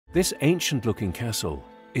This ancient-looking castle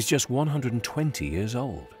is just 120 years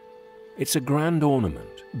old. It's a grand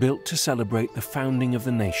ornament built to celebrate the founding of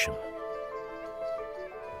the nation.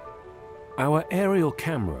 Our aerial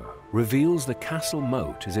camera reveals the castle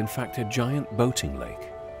moat is in fact a giant boating lake.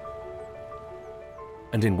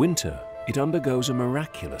 And in winter, it undergoes a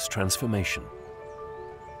miraculous transformation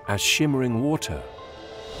as shimmering water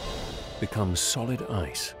becomes solid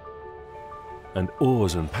ice, and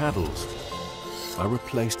oars and paddles are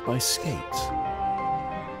replaced by skates.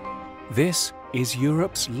 This is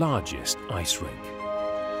Europe's largest ice rink.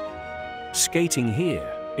 Skating here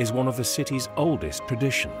is one of the city's oldest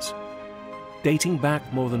traditions, dating back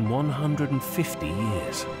more than 150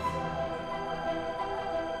 years.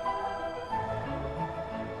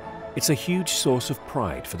 It's a huge source of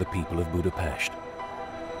pride for the people of Budapest.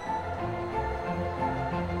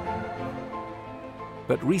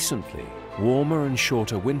 But recently, warmer and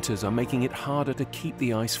shorter winters are making it harder to keep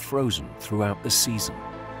the ice frozen throughout the season.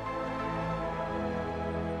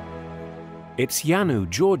 It's Janu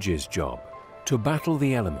George's job to battle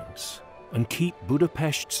the elements and keep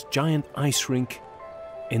Budapest's giant ice rink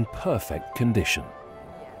in perfect condition.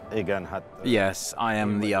 Yes, I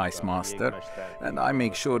am the ice master, and I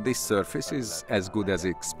make sure this surface is as good as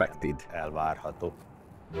expected.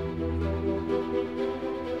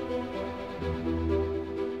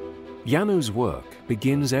 Janu's work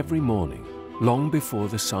begins every morning, long before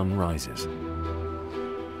the sun rises.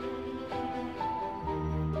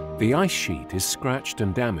 The ice sheet is scratched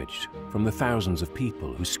and damaged from the thousands of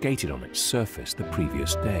people who skated on its surface the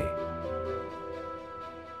previous day.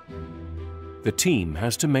 The team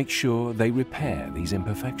has to make sure they repair these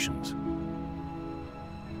imperfections.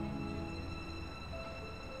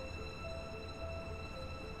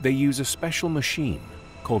 They use a special machine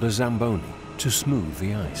called a Zamboni to smooth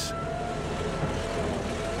the ice.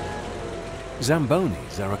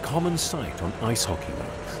 Zambonis are a common sight on ice hockey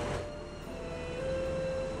rinks.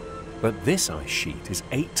 But this ice sheet is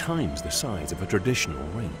 8 times the size of a traditional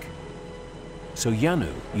rink. So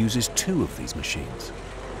Janu uses 2 of these machines.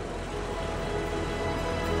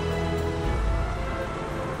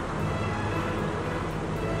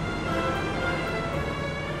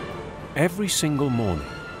 Every single morning,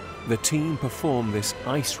 the team perform this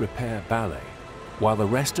ice repair ballet while the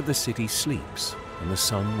rest of the city sleeps and the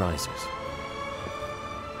sun rises.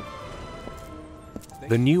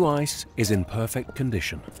 The new ice is in perfect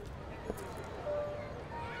condition.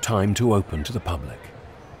 Time to open to the public.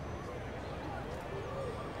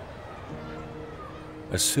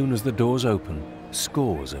 As soon as the doors open,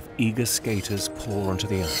 scores of eager skaters pour onto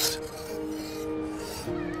the ice.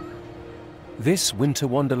 This winter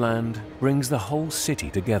wonderland brings the whole city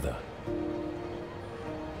together.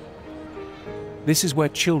 This is where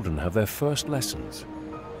children have their first lessons.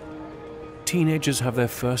 Teenagers have their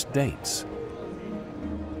first dates.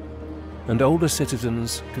 And older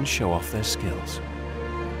citizens can show off their skills.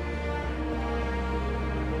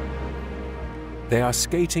 They are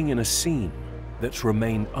skating in a scene that's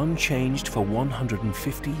remained unchanged for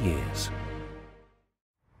 150 years.